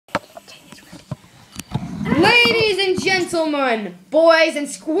gentlemen, boys and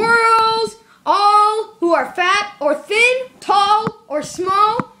squirrels, all who are fat or thin, tall or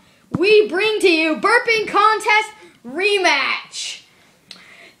small, we bring to you Burping Contest Rematch.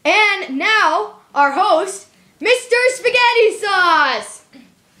 And now, our host, Mr. Spagghettisauce.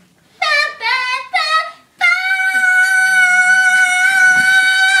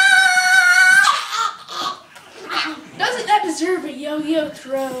 Doesn't that deserve a yo-yo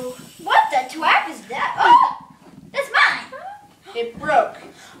throw? What the twat is that? Oh, that's mine. It broke.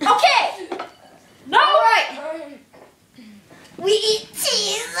 Okay. No! Alright. We eat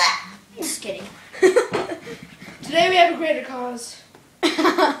cheese. Just kidding. Today we have a greater cause. We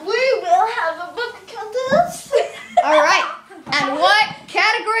will have a book contest. Alright, and what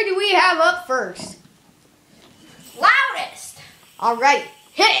category do we have up first? Loudest. Alright,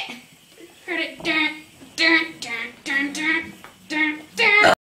 hit it. Heard it. Dun, dun, dun, dun, dun, dun,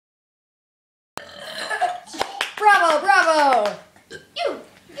 dun. Bravo, bravo. You.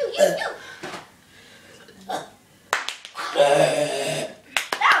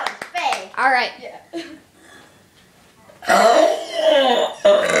 That was fake. Alright. Yeah.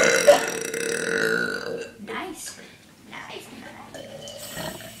 Nice.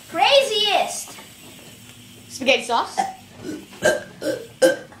 Craziest. Spaghetti sauce.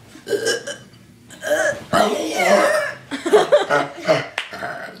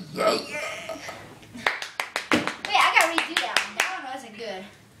 Wait, I gotta redo that one. That one wasn't good.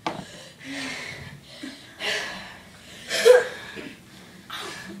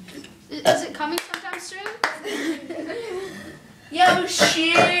 Is it coming sometime soon? Yo,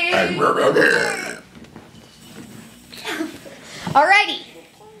 shit. Alrighty.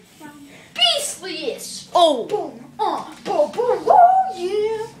 Beastliest. Oh, Boom. Boom, boom. Oh,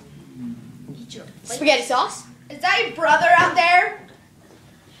 yeah. Eat your plate. spaghetti sauce. Is that your brother out there?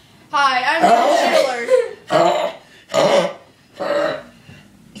 Hi, I'm Yo Schiller.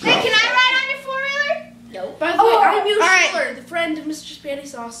 Hey, can I ride on your four-wheeler? No. By the way, I'm Yo alright. Schiller, the friend of Mr.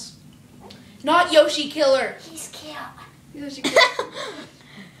 Spagghettisauce. Not Yoshi Killer. He's cute. Yoshi Killer.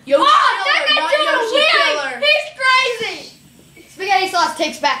 Yoshi Killer, not Yoshi Killer. He's crazy. Spaghetti sauce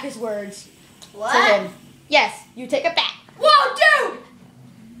takes back his words. To What? him. Yes, you take it back. Whoa, dude!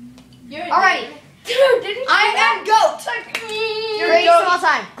 Alrighty. Dude, didn't you I am GOAT. You're Greatest goat. of all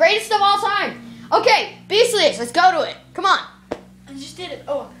time. Greatest of all time. Okay, Beastliest, let's go to it. Come on. I just did it.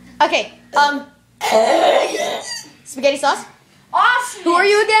 Oh. Okay, spaghetti sauce. Awesome. Who are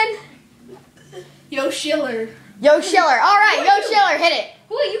you again? Yo Schiller. Yo Schiller. Alright, Yo Schiller, hit it.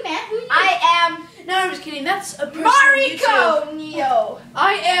 Who are you, man? Who are you? I am. No, I'm just kidding. That's a person on YouTube. Mariko Neo.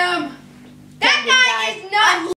 I am. That guy is not.